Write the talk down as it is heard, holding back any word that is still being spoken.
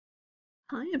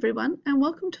Hi everyone, and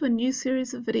welcome to a new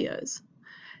series of videos.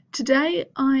 Today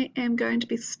I am going to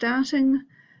be starting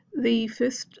the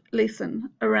first lesson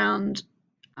around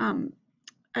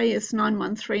AS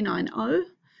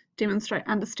 91390, demonstrate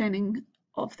understanding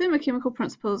of thermochemical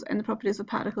principles and the properties of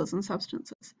particles and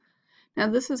substances. Now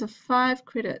this is a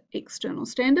 5-credit external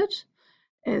standard,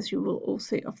 as you will all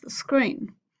see off the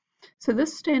screen. So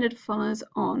this standard follows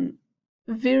on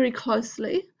very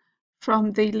closely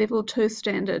from the level 2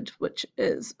 standard, which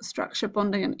is structure,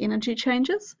 bonding and energy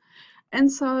changes.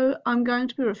 And so I'm going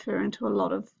to be referring to a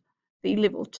lot of the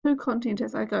level 2 content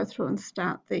as I go through and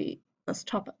start this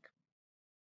topic.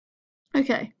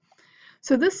 Okay,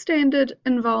 so this standard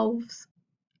involves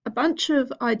a bunch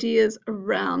of ideas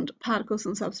around particles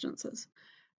and substances.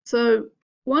 So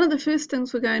one of the first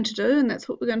things we're going to do, and that's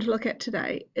what we're going to look at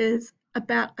today, is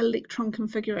about electron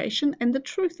configuration and the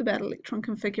truth about electron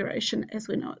configuration as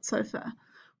we know it so far.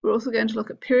 We're also going to look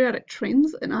at periodic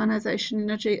trends in ionization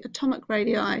energy, atomic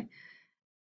radii,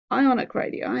 ionic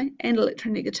radii, and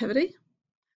electronegativity.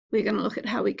 We're going to look at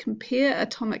how we compare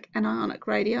atomic and ionic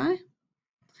radii.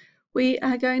 We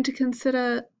are going to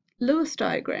consider Lewis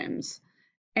diagrams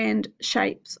and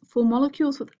shapes for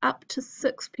molecules with up to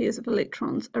 6 pairs of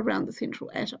electrons around the central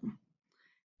atom.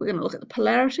 We're going to look at the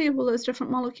polarity of all those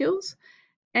different molecules,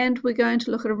 and we're going to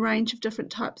look at a range of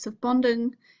different types of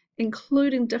bonding,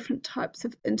 including different types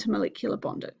of intermolecular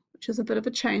bonding, which is a bit of a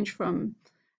change from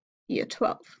year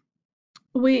 12.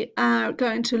 We are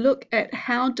going to look at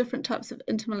how different types of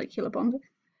intermolecular bonding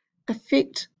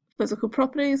affect physical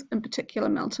properties, in particular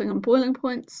melting and boiling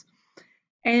points,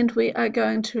 and we are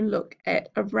going to look at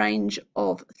a range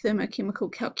of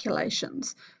thermochemical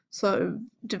calculations, so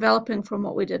developing from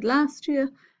what we did last year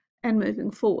and moving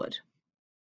forward.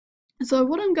 So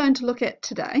what I'm going to look at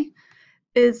today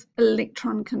is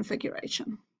electron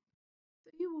configuration.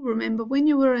 You will remember when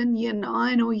you were in year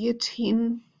 9 or year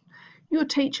 10, your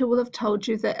teacher will have told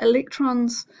you that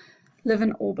electrons live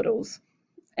in orbitals.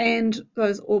 And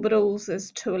those orbitals,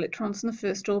 there's 2 electrons in the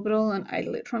first orbital and 8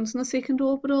 electrons in the second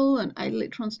orbital and 8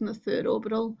 electrons in the third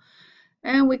orbital.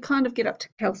 And we kind of get up to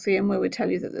calcium where we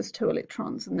tell you that there's 2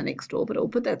 electrons in the next orbital,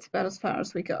 but that's about as far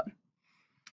as we go.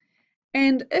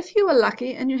 And if you were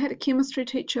lucky and you had a chemistry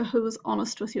teacher who was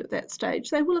honest with you at that stage,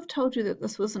 they will have told you that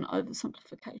this was an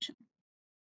oversimplification.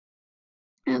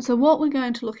 And so what we're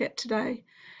going to look at today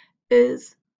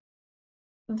is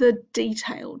the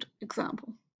detailed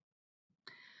example.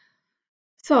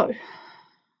 So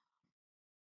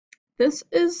this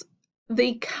is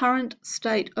the current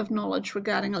state of knowledge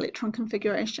regarding electron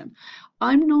configuration.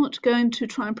 I'm not going to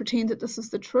try and pretend that this is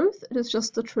the truth. It is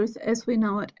just the truth as we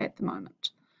know it at the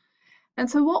moment. And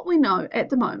so what we know at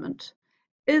the moment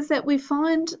is that we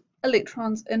find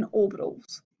electrons in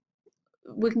orbitals.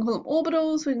 We can call them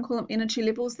orbitals, we can call them energy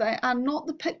levels. They are not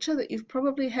the picture that you've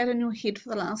probably had in your head for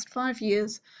the last 5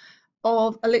 years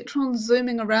of electrons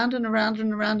zooming around and around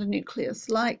and around a nucleus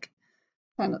like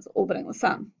planets orbiting the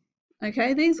sun.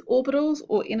 Okay, these orbitals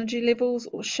or energy levels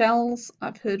or shells,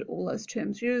 I've heard all those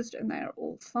terms used and they are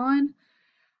all fine,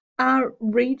 are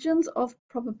regions of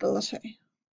probability.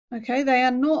 Okay, they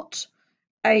are not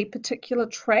a particular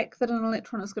track that an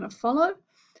electron is going to follow,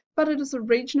 but it is a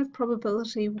region of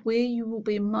probability where you will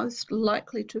be most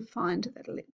likely to find that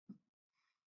electron.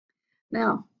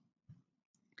 Now,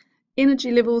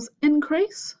 energy levels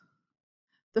increase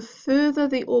the further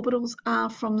the orbitals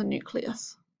are from the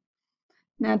nucleus.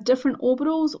 Now, different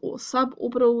orbitals or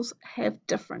suborbitals have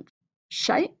different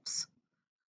shapes.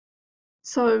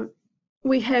 So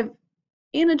we have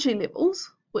energy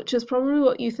levels, which is probably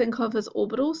what you think of as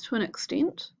orbitals to an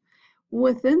extent.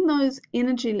 Within those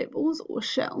energy levels or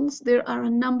shells, there are a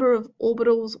number of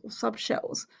orbitals or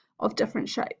subshells of different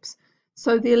shapes.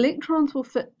 So the electrons will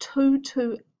fit two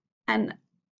to an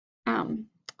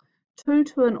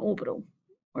orbital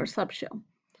or a subshell.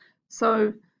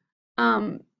 So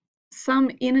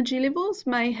some energy levels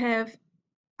may have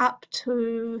up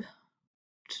to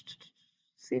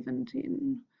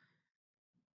 17,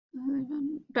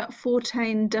 11, about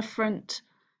 14 different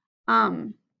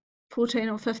 14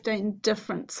 or 15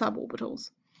 different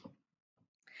suborbitals.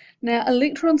 Now,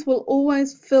 electrons will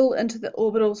always fill into the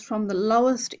orbitals from the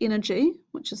lowest energy,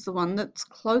 which is the one that's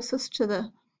closest to the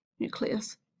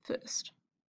nucleus, first.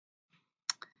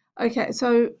 Okay,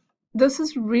 so this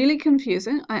is really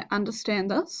confusing. I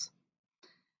understand this,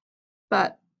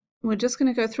 but we're just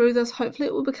going to go through this. Hopefully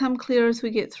it will become clear as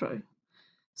we get through.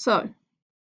 So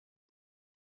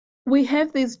we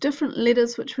have these different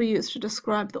letters which we use to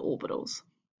describe the orbitals.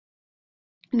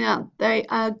 Now, they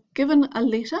are given a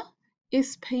letter,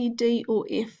 S, P, D, or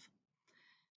F.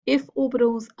 F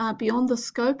orbitals are beyond the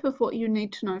scope of what you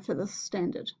need to know for this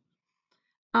standard.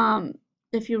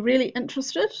 If you're really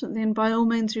interested, then by all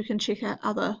means you can check out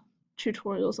other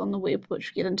tutorials on the web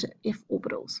which get into F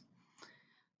orbitals.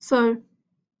 So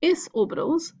S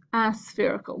orbitals are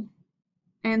spherical,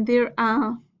 and there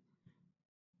are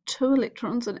 2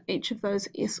 electrons in each of those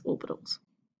S orbitals.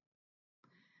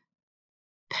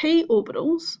 P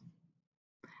orbitals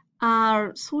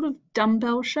are sort of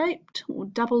dumbbell shaped or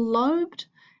double lobed,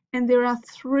 and there are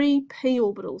 3 p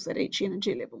orbitals at each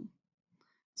energy level.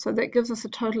 So that gives us a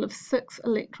total of 6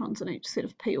 electrons in each set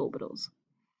of p orbitals.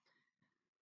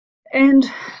 And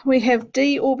we have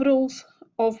d orbitals,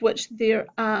 of which there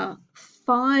are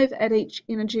 5 at each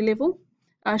energy level.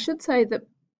 I should say that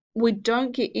we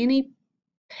don't get any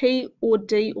p or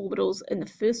d orbitals in the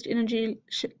first energy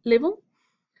level,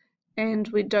 and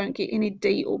we don't get any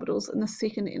d orbitals in the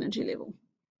second energy level.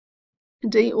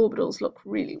 D orbitals look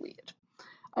really weird.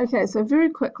 Okay, so very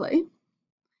quickly,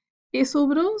 S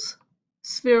orbitals,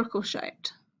 spherical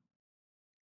shaped.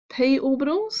 P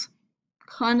orbitals,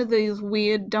 kind of these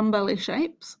weird dumbbell-y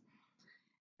shapes.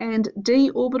 And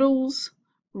D orbitals,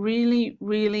 really,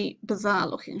 really bizarre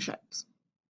looking shapes.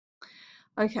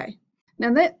 Okay,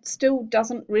 now that still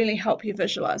doesn't really help you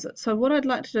visualize it. So what I'd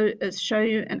like to do is show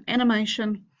you an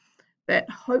animation that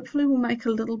hopefully will make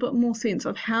a little bit more sense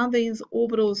of how these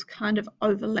orbitals kind of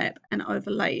overlap and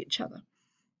overlay each other.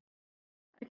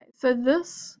 Okay, so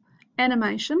this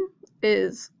animation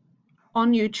is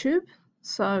on YouTube,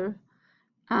 so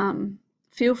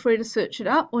feel free to search it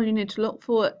up. All you need to look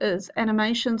for is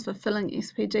animations for filling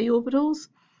SPD orbitals.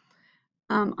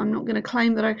 I'm not going to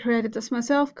claim that I created this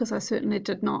myself because I certainly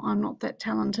did not. I'm not that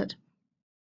talented.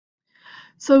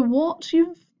 So what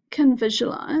you can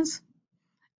visualize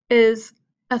is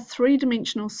a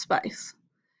 3-dimensional space,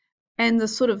 and the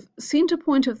sort of center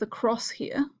point of the cross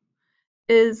here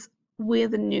is where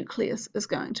the nucleus is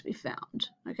going to be found.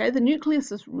 Okay, the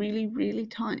nucleus is really, really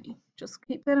tiny. Just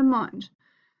keep that in mind.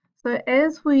 So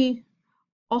as we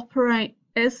operate,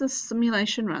 as the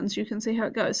simulation runs, you can see how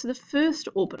it goes. So the first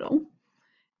orbital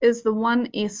is the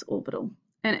 1s orbital,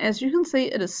 and as you can see,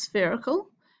 it is spherical,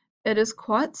 it is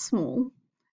quite small,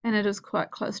 and it is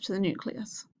quite close to the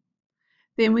nucleus.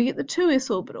 Then we get the 2s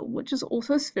orbital, which is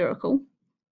also spherical,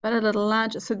 but a little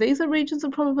larger. So these are regions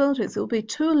of probabilities. There will be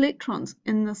 2 electrons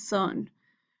in this zone.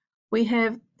 We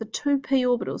have the 2p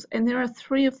orbitals, and there are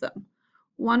 3 of them,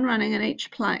 one running in each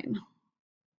plane.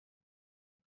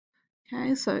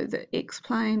 Okay, so the x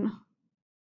plane,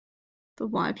 the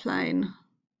y plane,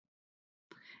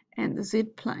 and the z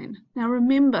plane. Now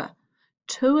remember,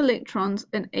 2 electrons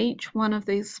in each one of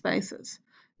these spaces.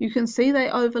 You can see they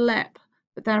overlap,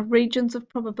 but they're regions of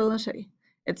probability.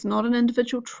 It's not an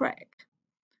individual track.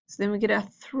 So then we get our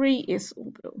 3s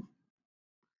orbital,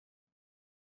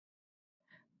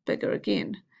 bigger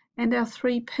again, and our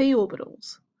 3p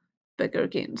orbitals, bigger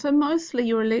again. So mostly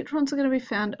your electrons are going to be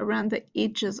found around the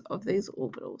edges of these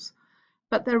orbitals,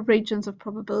 but they're regions of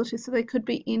probability, so they could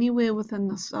be anywhere within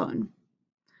this zone.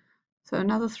 So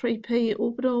another 3p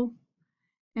orbital,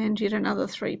 and yet another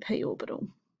 3p orbital.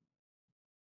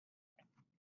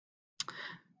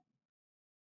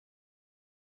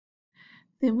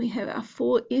 Then we have our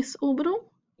 4s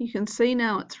orbital. You can see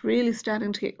now it's really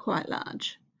starting to get quite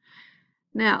large.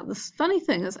 Now, the funny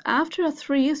thing is, after our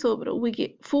 3s orbital,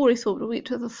 4s orbital, we get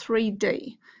to the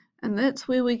 3d, and that's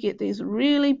where we get these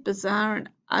really bizarre and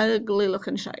ugly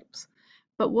looking shapes.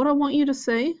 But what I want you to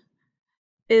see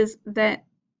is that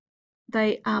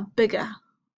they are bigger,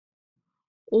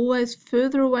 always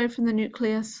further away from the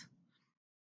nucleus.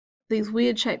 These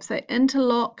weird shapes, they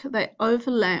interlock, they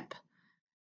overlap,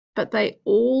 but they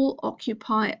all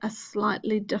occupy a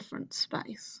slightly different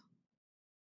space.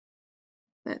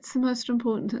 That's the most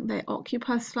important thing. They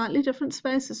occupy slightly different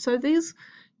spaces. So these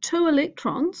 2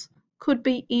 electrons could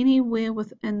be anywhere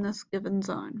within this given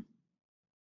zone.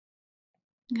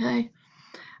 Okay.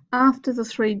 After the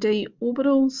 3d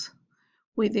orbitals,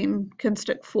 we then can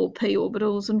stick 4p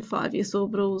orbitals and 5s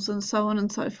orbitals and so on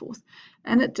and so forth.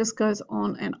 And it just goes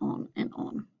on and on and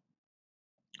on.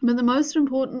 But the most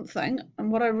important thing,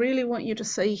 and what I really want you to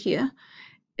see here,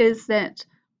 is that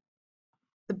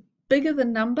the bigger the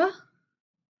number,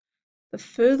 the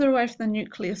further away from the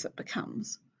nucleus it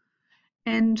becomes.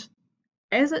 And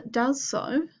as it does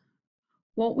so,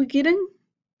 what we're getting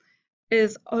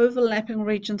is overlapping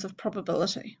regions of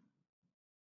probability.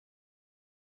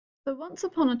 So once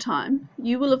upon a time,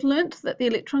 you will have learnt that the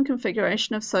electron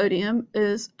configuration of sodium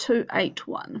is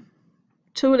 281.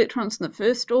 2 electrons in the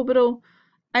first orbital,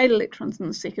 8 electrons in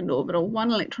the second orbital,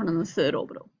 1 electron in the third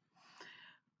orbital.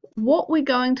 What we're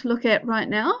going to look at right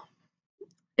now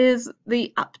is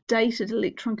the updated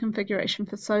electron configuration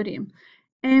for sodium.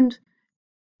 And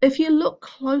if you look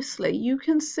closely, you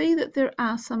can see that there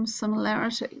are some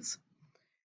similarities.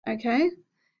 Okay?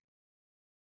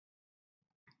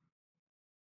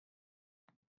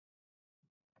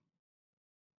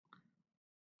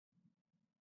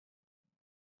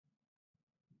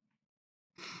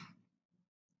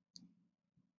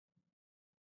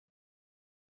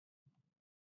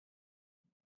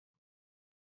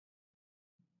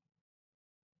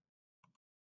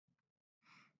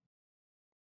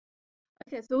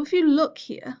 Okay, so if you look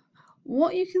here,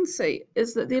 what you can see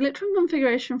is that the electron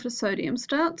configuration for sodium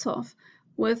starts off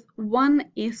with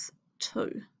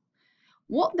 1s2.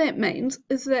 What that means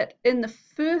is that in the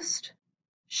first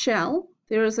shell,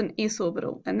 there is an s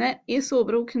orbital, and that s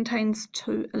orbital contains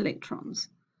 2 electrons.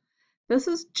 This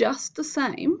is just the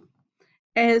same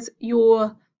as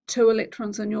your 2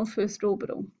 electrons in your first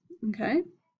orbital, okay?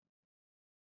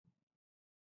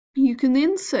 You can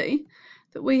then see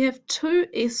that we have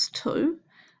 2s2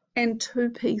 and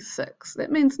 2p6.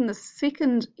 That means in the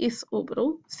second s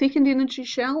orbital, second energy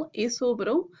shell, s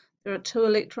orbital, there are 2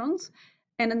 electrons,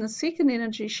 and in the second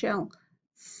energy shell,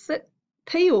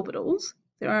 p orbitals,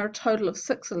 there are a total of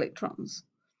 6 electrons.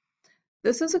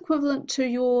 This is equivalent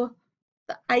to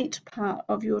the 8 part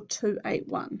of your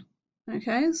 281.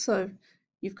 Okay, so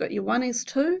you've got your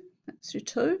 1s2, that's your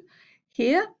 2.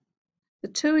 Here, the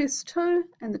 2s2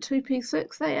 and the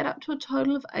 2p6, they add up to a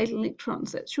total of 8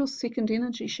 electrons. That's your second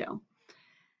energy shell.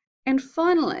 And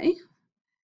finally,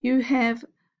 you have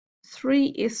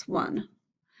 3s1,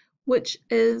 which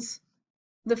is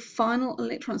the final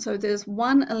electron. So there's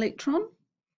 1 electron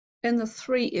in the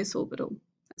 3s orbital.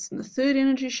 It's in the third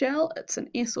energy shell, it's an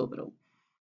s orbital.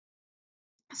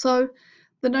 So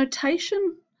the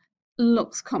notation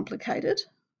looks complicated,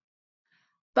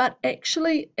 but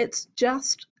actually it's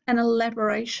just an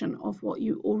elaboration of what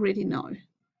you already know.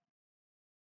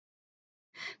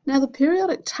 Now the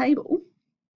periodic table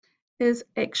is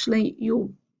actually your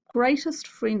greatest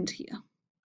friend here.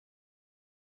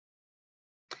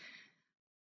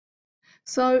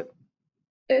 So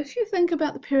if you think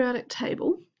about the periodic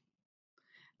table,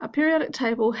 a periodic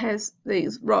table has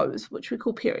these rows, which we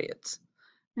call periods.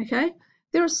 Okay,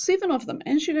 there are 7 of them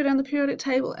as you go down the periodic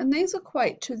table, and these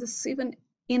equate to the 7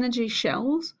 energy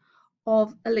shells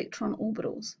of electron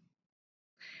orbitals.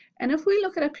 And if we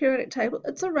look at a periodic table,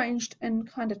 it's arranged in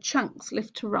kind of chunks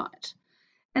left to right,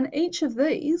 and each of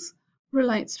these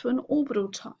relates to an orbital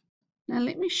type. Now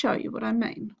let me show you what I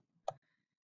mean.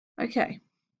 Okay,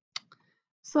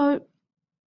 so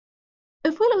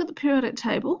if we look at the periodic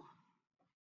table,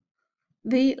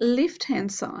 the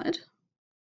left-hand side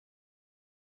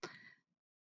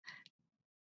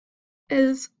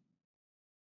is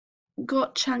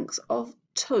got chunks of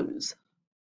 2s.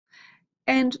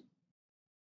 And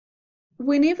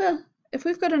if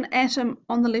we've got an atom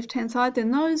on the left-hand side,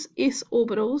 then those s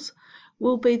orbitals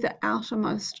will be the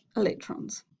outermost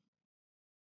electrons.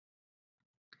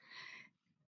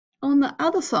 On the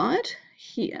other side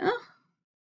here,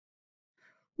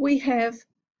 we have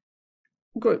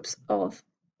groups of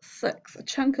 6, a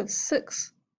chunk of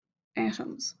 6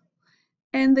 atoms.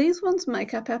 And these ones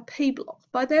make up our p block.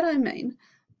 By that I mean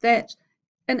that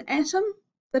an atom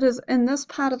that is in this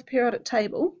part of the periodic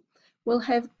table will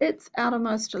have its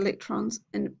outermost electrons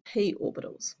in p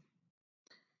orbitals.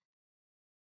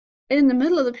 In the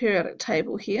middle of the periodic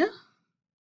table here,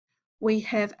 we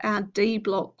have our d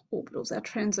block orbitals, our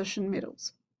transition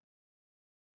metals.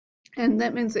 And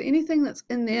that means that anything that's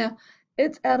in there,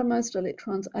 its outermost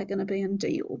electrons are going to be in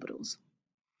d orbitals.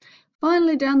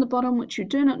 Finally, down the bottom, which you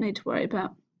do not need to worry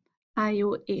about, are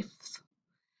your Fs.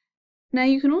 Now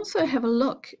you can also have a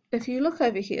look, if you look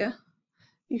over here,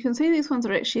 you can see these ones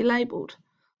are actually labelled.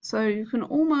 So you can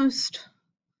almost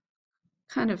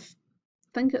kind of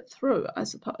think it through, I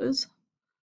suppose.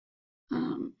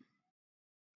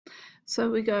 So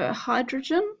we go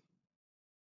hydrogen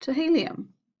to helium,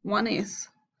 1s.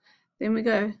 Then we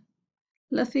go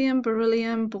lithium,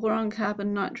 beryllium, boron,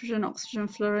 carbon, nitrogen, oxygen,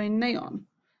 fluorine, neon.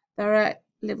 They're at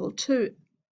level 2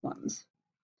 ones,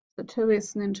 so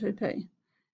 2s and then 2p.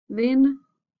 Then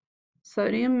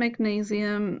sodium,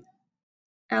 magnesium,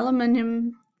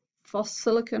 aluminium,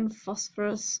 silicon,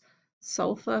 phosphorus,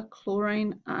 sulfur,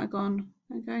 chlorine, argon,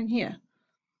 and going here.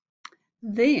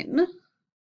 Then,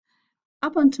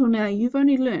 up until now, you've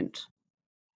only learnt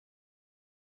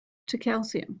to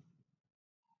calcium,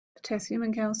 potassium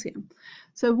and calcium.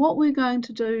 So what we're going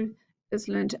to do is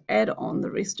learn to add on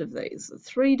the rest of these, the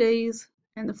 3Ds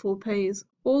and the 4Ps,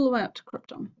 all the way up to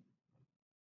krypton.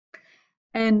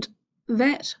 And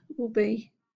that will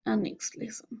be our next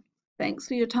lesson. Thanks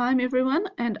for your time, everyone,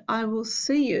 and I will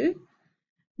see you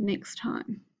next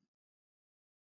time.